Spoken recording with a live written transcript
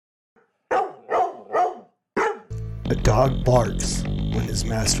A dog barks when his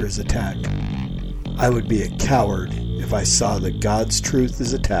master is attacked. I would be a coward if I saw that God's truth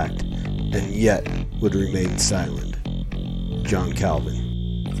is attacked and yet would remain silent. John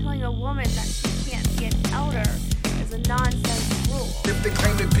Calvin. Telling a woman that she can't be an elder is a nonsense rule. If they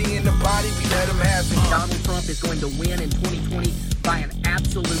claim to be in the body, we let them have it. Donald Trump is going to win in 2020 by an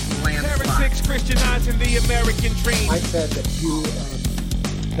absolute landslide. Heretics Christianizing the American dream. I said that you,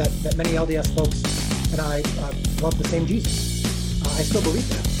 that many LDS folks and I love the same Jesus. I still believe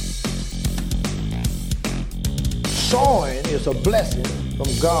that. Sowing is a blessing from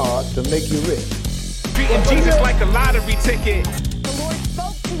God to make you rich. Treating Jesus like a lottery ticket. The Lord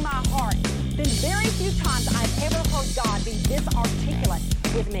spoke to my heart. There's very few times I've ever heard God be this articulate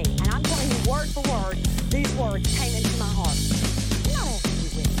with me. And I'm telling you word for word, these words came into my heart. I'm not asking you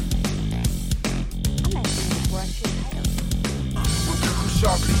rich. I'm asking you to brush your hair. We'll do them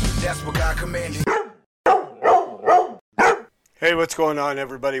sharply. That's what God commanded. Hey, what's going on,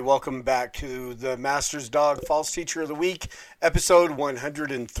 everybody? Welcome back to the Master's Dog False Teacher of the Week, episode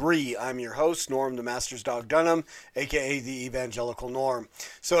 103. I'm your host, Norm the Master's Dog Dunham, aka the Evangelical Norm.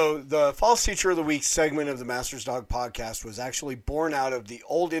 So the False Teacher of the Week segment of the Master's Dog podcast was actually born out of the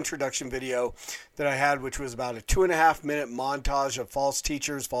old introduction video that I had, which was about a 2.5-minute montage of false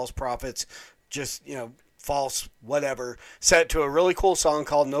teachers, false prophets, just, false whatever, set to a really cool song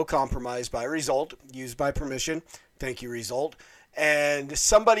called No Compromise by Result, used by permission. Thank you, Result. And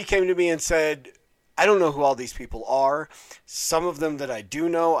somebody came to me and said, I don't know who all these people are. Some of them that I do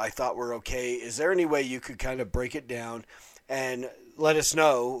know, I thought were okay. Is there any way you could kind of break it down and let us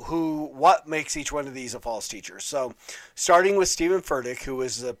know what makes each one of these a false teacher? So starting with Stephen Furtick, who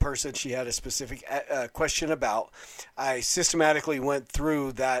was the person she had a specific question about, I systematically went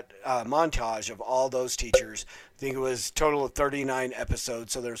through that montage of all those teachers. I think it was a total of 39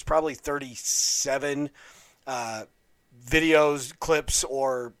 episodes. So there's probably 37 videos, clips,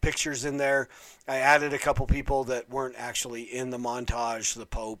 or pictures in there. I added a couple people that weren't actually in the montage, the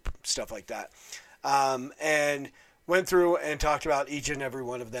Pope, stuff like that. And went through and talked about each and every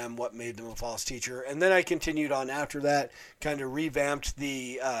one of them, what made them a false teacher. And then I continued on after that, kind of revamped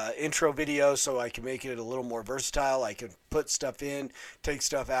the intro video so I can make it a little more versatile. I could put stuff in, take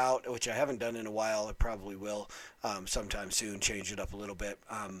stuff out, which I haven't done in a while. I probably will sometime soon, change it up a little bit.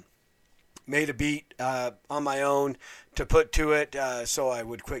 Made a beat on my own to put to it so I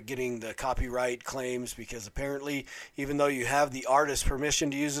would quit getting the copyright claims, because apparently even though you have the artist's permission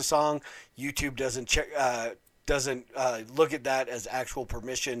to use a song, YouTube doesn't look at that as actual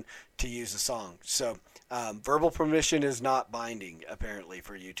permission to use a song. So verbal permission is not binding apparently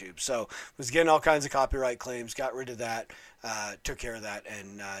for YouTube. So was getting all kinds of copyright claims, got rid of that, took care of that,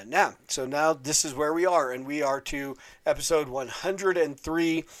 and now this is where we are, and we are to episode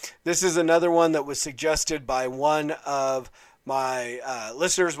 103. This is another one that was suggested by one of my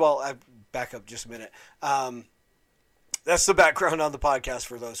listeners. Well, I back up just a minute. That's the background on the podcast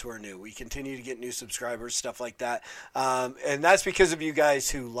for those who are new. We continue to get new subscribers, stuff like that. And that's because of you guys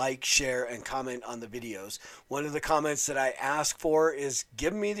who like, share, and comment on the videos. One of the comments that I ask for is,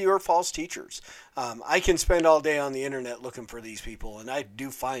 give me your false teachers. I can spend all day on the internet looking for these people, and I do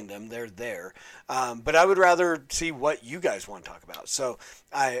find them. They're there. But I would rather see what you guys want to talk about. So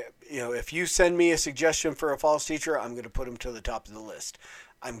if you send me a suggestion for a false teacher, I'm going to put them to the top of the list.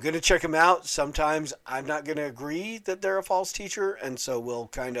 I'm going to check them out. Sometimes I'm not going to agree that they're a false teacher, and so we'll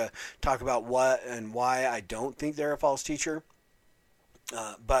kind of talk about what and why I don't think they're a false teacher.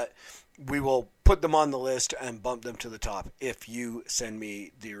 But we will put them on the list and bump them to the top if you send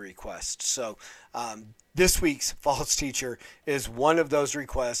me the request. So this week's false teacher is one of those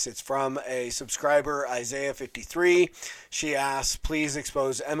requests. It's from a subscriber, Isaiah 53. She asks, please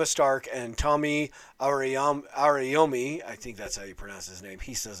expose Emma Stark and Tommy Ariyomi. I think that's how you pronounce his name.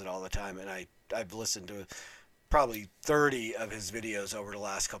 He says it all the time, and I've listened to probably 30 of his videos over the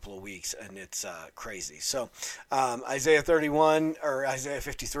last couple of weeks, and it's crazy. So Isaiah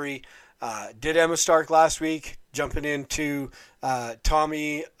 53 did Emma Stark last week, jumping into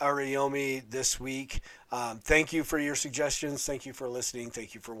Tommy Ariyomi this week. Thank you for your suggestions. Thank you for listening.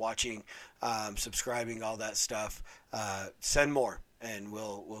 Thank you for watching, subscribing, all that stuff. Send more, and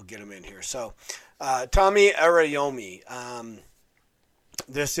we'll get them in here. So Tommy Ariyomi,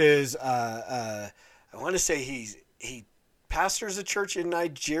 this is I want to say he pastors a church in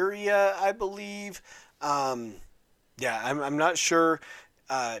Nigeria, I believe. I'm not sure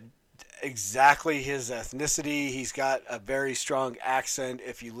exactly his ethnicity. He's got a very strong accent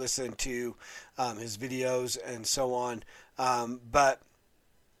if you listen to his videos and so on. But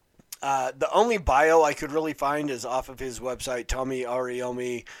The only bio I could really find is off of his website,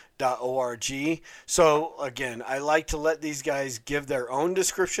 TommyAriomi.org. So, again, I like to let these guys give their own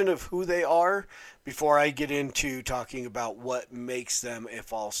description of who they are before I get into talking about what makes them a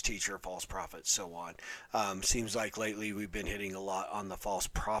false teacher, false prophet, so on. Seems like lately we've been hitting a lot on the false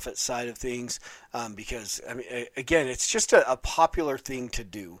prophet side of things because, I mean, again, it's just a popular thing to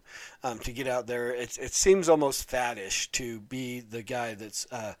do, to get out there. It seems almost faddish to be the guy that's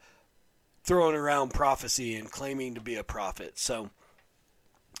throwing around prophecy and claiming to be a prophet. So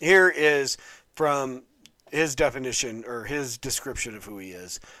here is from his definition or his description of who he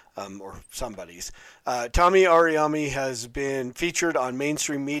is, or somebody's. Tommy Ariami has been featured on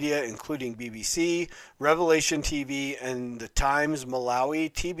mainstream media, including BBC, Revelation TV, and The Times,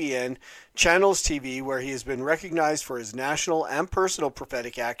 Malawi, TBN, Channels TV, where he has been recognized for his national and personal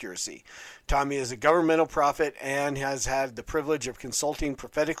prophetic accuracy. Tommy is a governmental prophet and has had the privilege of consulting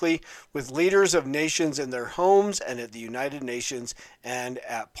prophetically with leaders of nations in their homes and at the United Nations and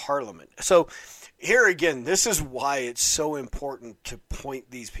at Parliament. So here again, this is why it's so important to point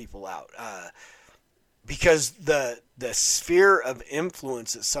these people out. Because the sphere of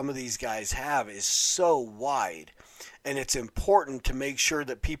influence that some of these guys have is so wide. And it's important to make sure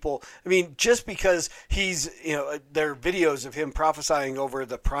that people, I mean, just because he's, there are videos of him prophesying over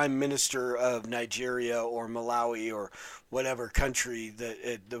the prime minister of Nigeria or Malawi or whatever country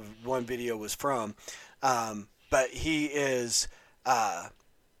that the one video was from. But he is,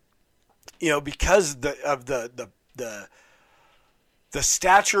 because of the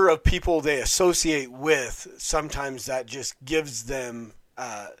stature of people they associate with, sometimes that just gives them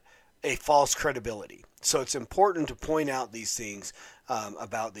a false credibility. So it's important to point out these things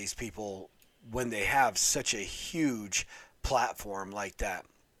about these people when they have such a huge platform like that.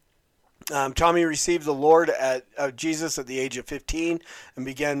 Tommy received the Lord Jesus at the age of 15 and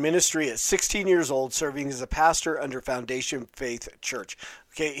began ministry at 16 years old, serving as a pastor under Foundation Faith Church.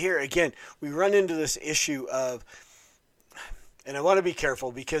 Okay, here again, we run into this issue of, and I want to be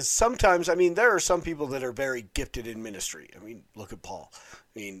careful because sometimes, there are some people that are very gifted in ministry. Look at Paul.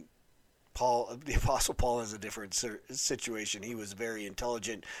 The Apostle Paul has a different situation. He was a very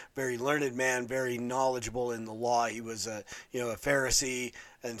intelligent, very learned man, very knowledgeable in the law. He was a Pharisee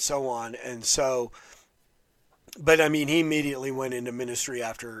and so on. And so, but he immediately went into ministry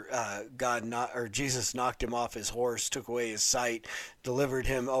after Jesus knocked him off his horse, took away his sight, delivered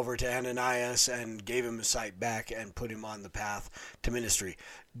him over to Ananias, and gave him his sight back and put him on the path to ministry.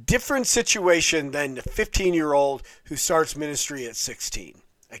 Different situation than the 15-year-old who starts ministry at 16.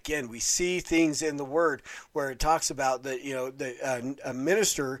 Again, we see things in the Word where it talks about that, a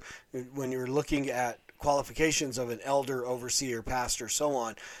minister, when you're looking at qualifications of an elder, overseer, pastor, so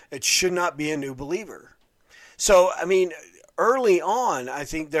on, it should not be a new believer. So, early on, I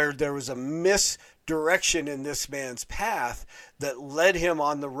think there was a misdirection in this man's path that led him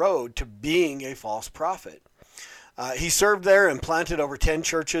on the road to being a false prophet. He served there and planted over 10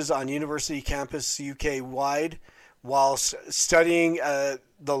 churches on university campus UK-wide while studying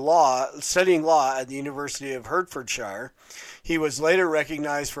law at the University of Hertfordshire. He was later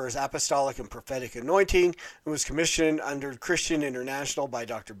recognized for his apostolic and prophetic anointing and was commissioned under Christian International by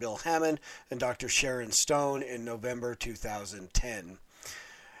Dr. Bill Hammond and Dr. Sharon Stone in November 2010.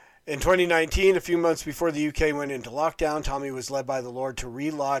 In 2019, a few months before the UK went into lockdown, Tommy was led by the Lord to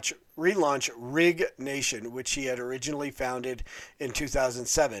relaunch RIG Nation, which he had originally founded in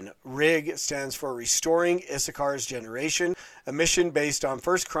 2007. RIG stands for Restoring Issachar's Generation, a mission based on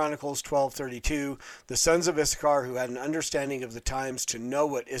 1 Chronicles 12:32, the sons of Issachar who had an understanding of the times to know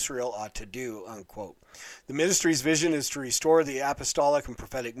what Israel ought to do, unquote. The ministry's vision is to restore the apostolic and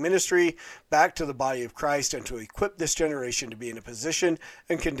prophetic ministry back to the body of Christ and to equip this generation to be in a position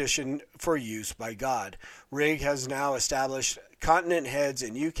and condition for use by God. RIG has now established continent heads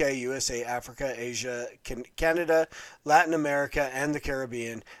in UK, USA, Africa, Asia, Canada, Latin America, and the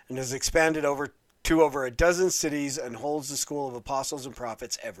Caribbean, and has expanded to over a dozen cities and holds the School of Apostles and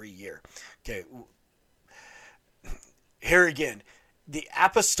Prophets every year. Okay, here again, the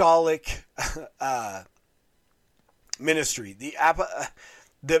apostolic ministry,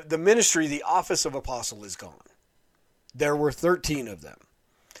 the ministry, the office of apostle is gone. There were 13 of them.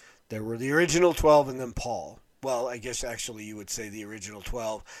 There were the original 12 and then Paul. Well, I guess actually you would say the original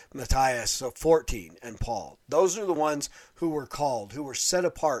 12, Matthias, so 14, and Paul. Those are the ones who were called, who were set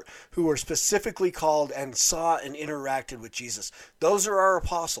apart, who were specifically called and saw and interacted with Jesus. Those are our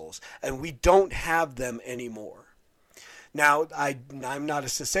apostles, and we don't have them anymore. Now, I'm not a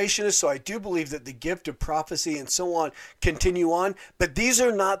cessationist, so I do believe that the gift of prophecy and so on continue on, but these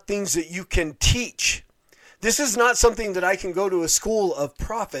are not things that you can teach. This is not something that I can go to a school of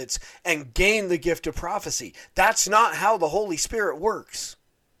prophets and gain the gift of prophecy. That's not how the Holy Spirit works.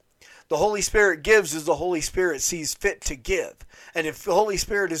 The Holy Spirit gives as the Holy Spirit sees fit to give. And if the Holy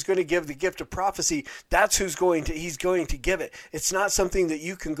Spirit is going to give the gift of prophecy, that's he's going to give it. It's not something that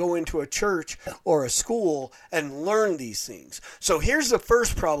you can go into a church or a school and learn these things. So here's the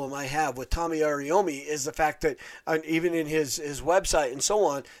first problem I have with Tommy Ariomi is the fact that even in his website and so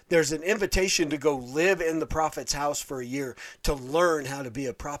on, there's an invitation to go live in the prophet's house for a year to learn how to be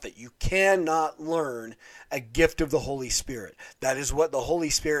a prophet. You cannot learn a gift of the Holy Spirit. That is what the Holy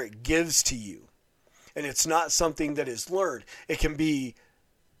Spirit gives to you. And it's not something that is learned. It can be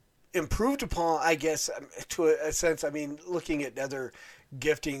improved upon, I guess, to a sense. I mean, looking at other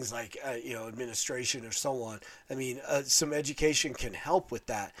giftings like, administration or so on. I mean, some education can help with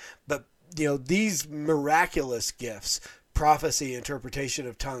that. But, these miraculous gifts, prophecy, interpretation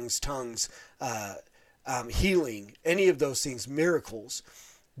of tongues, healing, any of those things, miracles,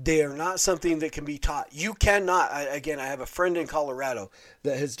 they are not something that can be taught. You cannot, I have a friend in Colorado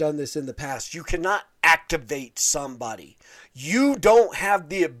that has done this in the past. You cannot activate somebody. You don't have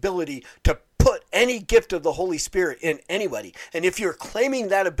the ability to put any gift of the Holy Spirit in anybody. And if you're claiming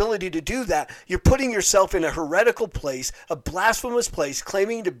that ability to do that, you're putting yourself in a heretical place, a blasphemous place,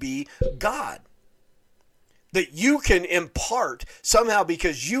 claiming to be God. That you can impart somehow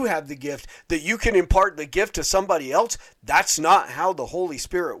because you have the gift, that you can impart the gift to somebody else. That's not how the Holy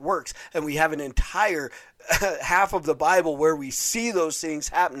Spirit works. And we have an entire half of the Bible where we see those things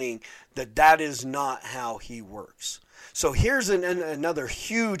happening, that is not how he works. So here's another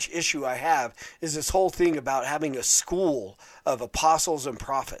huge issue I have is this whole thing about having a school of apostles and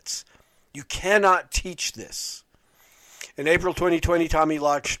prophets. You cannot teach this. In April 2020, Tommy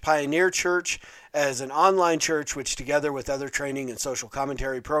launched Pioneer Church as an online church which, together with other training and social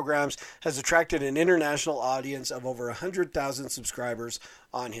commentary programs, has attracted an international audience of over 100,000 subscribers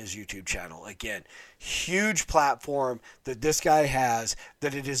on his YouTube channel. Again, huge platform that this guy has,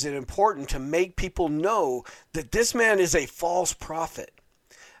 that it is important to make people know that this man is a false prophet.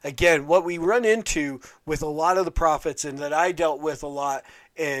 Again, what we run into with a lot of the prophets, and that I dealt with a lot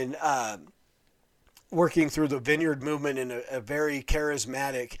in working through the Vineyard movement in a very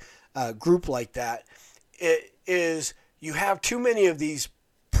charismatic group like that, it is you have too many of these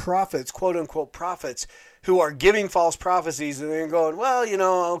prophets, quote unquote prophets, who are giving false prophecies and then going, well,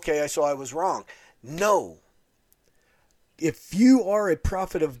 okay, so I was wrong. No. If you are a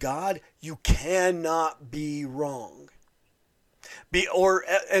prophet of God, you cannot be wrong.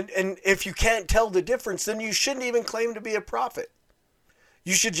 And if you can't tell the difference, then you shouldn't even claim to be a prophet.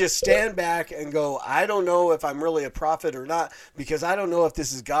 You should just stand back and go, I don't know if I'm really a prophet or not, because I don't know if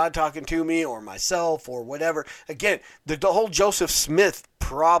this is God talking to me or myself or whatever. Again, the whole Joseph Smith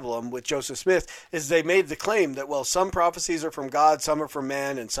problem with Joseph Smith is they made the claim that, well, some prophecies are from God, some are from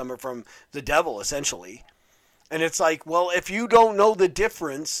man, and some are from the devil, essentially. And it's like, well, if you don't know the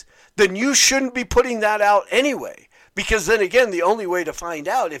difference, then you shouldn't be putting that out anyway. Because then again, the only way to find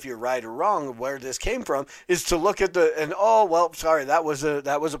out if you're right or wrong where this came from is to look at that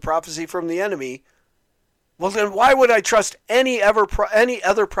was a prophecy from the enemy. Well, then why would I trust any other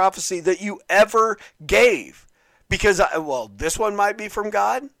prophecy that you ever gave? Because this one might be from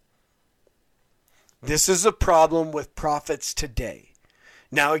God. This is a problem with prophets today.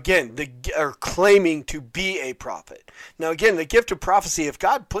 Now, again, they are claiming to be a prophet. Now, again, the gift of prophecy, if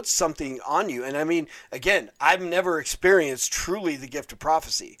God puts something on you, and I mean, again, I've never experienced truly the gift of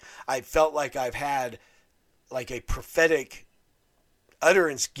prophecy. I felt like I've had like a prophetic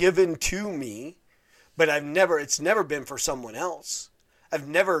utterance given to me, but it's never been for someone else. I've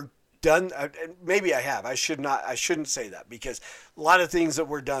never done, maybe I have. I shouldn't say that, because a lot of things that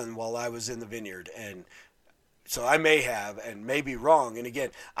were done while I was in the vineyard, and so I may have and may be wrong. And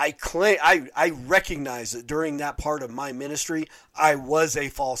again, I recognize that during that part of my ministry, I was a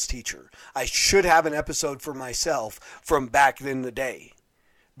false teacher. I should have an episode for myself from back in the day,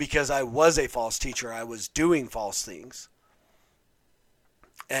 because I was a false teacher. I was doing false things.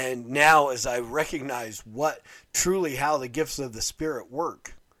 And now, as I recognize how the gifts of the Spirit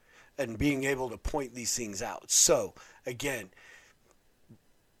work, and being able to point these things out. So again,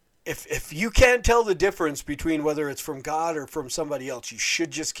 If you can't tell the difference between whether it's from God or from somebody else, you should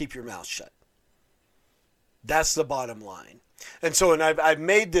just keep your mouth shut. That's the bottom line. And so, I've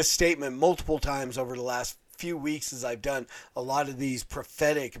made this statement multiple times over the last few weeks as I've done a lot of these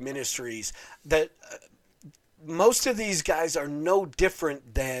prophetic ministries, that most of these guys are no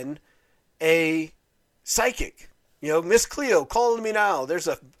different than a psychic. Miss Cleo, calling me now. There's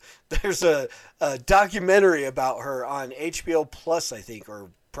a documentary about her on HBO Plus, I think,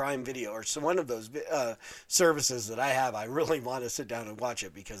 or Prime Video or one of those services that I have. I really want to sit down and watch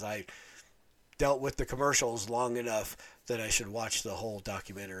it because I dealt with the commercials long enough that I should watch the whole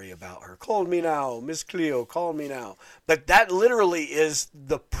documentary about her. Call me now, Miss Cleo, call me now. But that literally is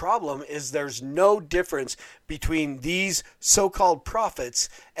the problem, is there's no difference between these so-called prophets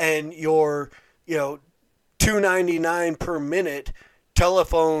and your, $2.99 per minute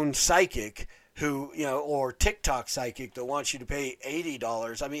telephone psychic who, or TikTok psychic that wants you to pay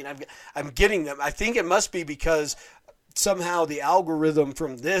 $80. I mean, I'm getting them. I think it must be because somehow the algorithm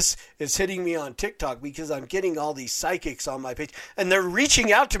from this is hitting me on TikTok because I'm getting all these psychics on my page and they're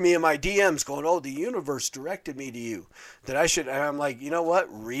reaching out to me in my DMs going, oh, the universe directed me to you that I should. And I'm like, you know what?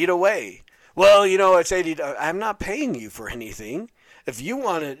 Read away. Well, it's $80. I'm not paying you for anything. If you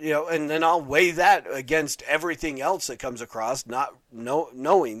want it, and then I'll weigh that against everything else that comes across, not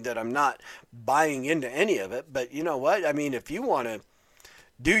knowing that I'm not buying into any of it. But you know what? I mean, if you want to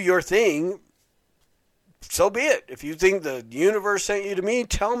do your thing, so be it. If you think the universe sent you to me,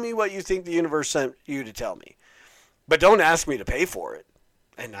 tell me what you think the universe sent you to tell me. But don't ask me to pay for it.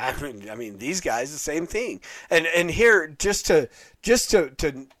 And I mean, these guys, the same thing. And here, just to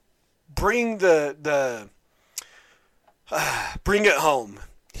bring bring it home.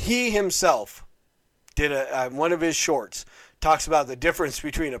 He himself did one of his shorts talks about the difference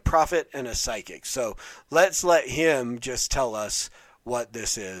between a prophet and a psychic. So let's let him just tell us what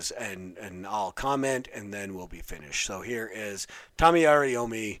this is, and I'll comment, and then we'll be finished. So here is Tommy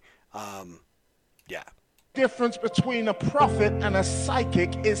Ariyomi. Difference between a prophet and a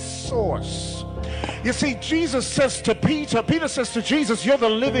psychic is source. You see, Jesus says to Peter says to Jesus, you're the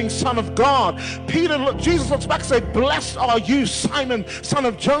living Son of God. Jesus looks back and says, blessed are you, Simon, son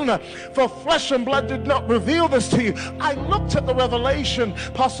of Jonah, for flesh and blood did not reveal this to you. I looked at the revelation,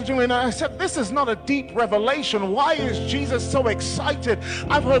 Pastor Julian, and I said, this is not a deep revelation. Why is Jesus so excited?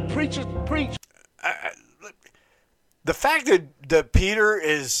 I've heard preachers preach. The fact that Peter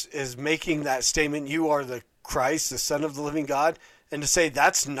is making that statement, you are the Christ, the Son of the living God, and to say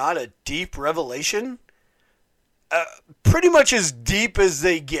that's not a deep revelation, pretty much as deep as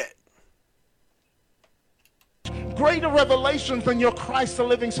they get. Greater revelations than your Christ, the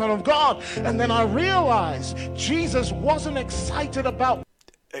living Son of God. And then I realized Jesus wasn't excited about.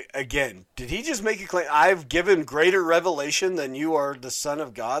 Again, did he just make a claim? I've given greater revelation than you are the Son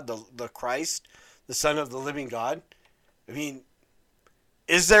of God, the Christ, the Son of the living God. I mean,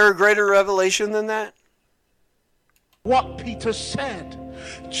 is there a greater revelation than that? What Peter said.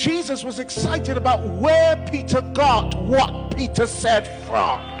 Jesus was excited about where Peter got what Peter said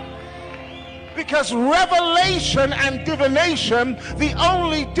from. Because revelation and divination, the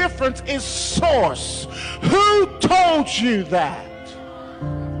only difference is source. Who told you that?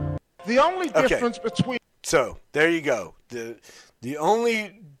 The only difference between... So, there you go. The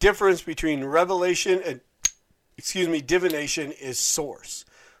only difference between revelation and, divination is source.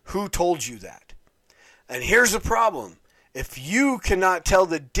 Who told you that? And here's the problem. If you cannot tell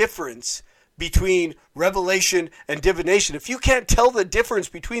the difference between revelation and divination, if you can't tell the difference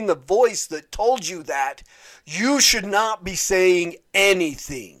between the voice that told you that, you should not be saying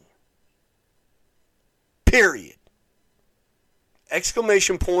anything. Period.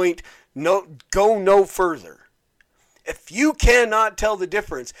 Exclamation point. No, go no further. If you cannot tell the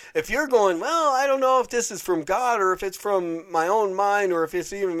difference, if you're going, well, I don't know if this is from God or if it's from my own mind or if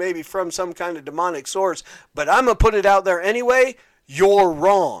it's even maybe from some kind of demonic source, but I'm going to put it out there anyway, you're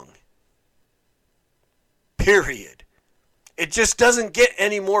wrong. Period. It just doesn't get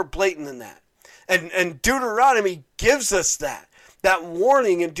any more blatant than that. And Deuteronomy gives us that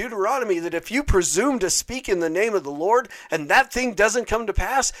warning in Deuteronomy that if you presume to speak in the name of the Lord and that thing doesn't come to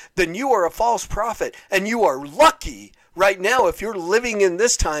pass, then you are a false prophet. And you are lucky right now if you're living in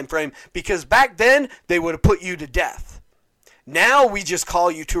this time frame, because back then they would have put you to death. Now we just call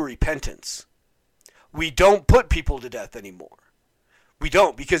you to repentance. We don't put people to death anymore. We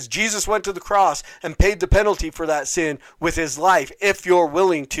don't, because Jesus went to the cross and paid the penalty for that sin with his life if you're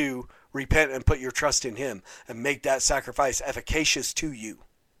willing to repent and put your trust in him and make that sacrifice efficacious to you.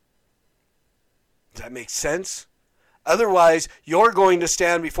 Does that make sense? Otherwise, you're going to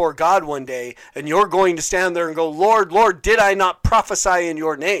stand before God one day and you're going to stand there and go, Lord, Lord, did I not prophesy in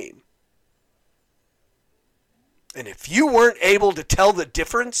your name? And if you weren't able to tell the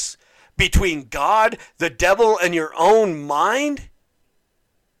difference between God, the devil, and your own mind,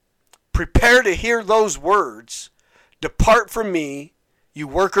 prepare to hear those words. Depart from me, you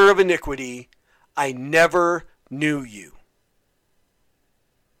worker of iniquity, I never knew you.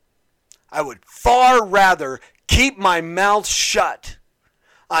 I would far rather keep my mouth shut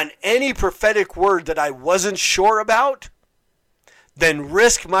on any prophetic word that I wasn't sure about than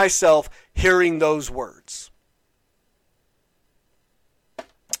risk myself hearing those words.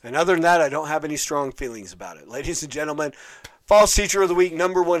 And other than that, I don't have any strong feelings about it. Ladies and gentlemen, False Teacher of the Week,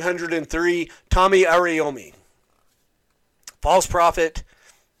 number 103, Tommy Ariyomi. False prophet,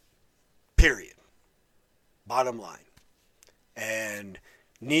 period. Bottom line. And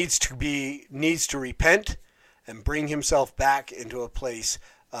needs to repent and bring himself back into a place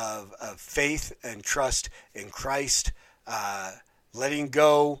of faith and trust in Christ, letting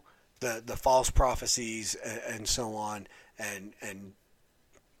go the false prophecies and so on, and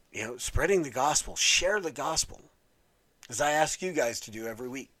spreading the gospel. Share the gospel, as I ask you guys to do every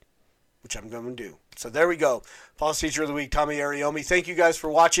week, which I'm going to do. So there we go. False Teacher of the Week, Tommy Ariyomi. Thank you guys for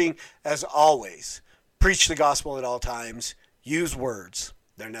watching. As always, preach the gospel at all times. Use words.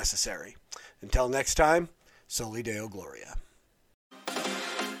 They're necessary. Until next time, Soli Deo Gloria.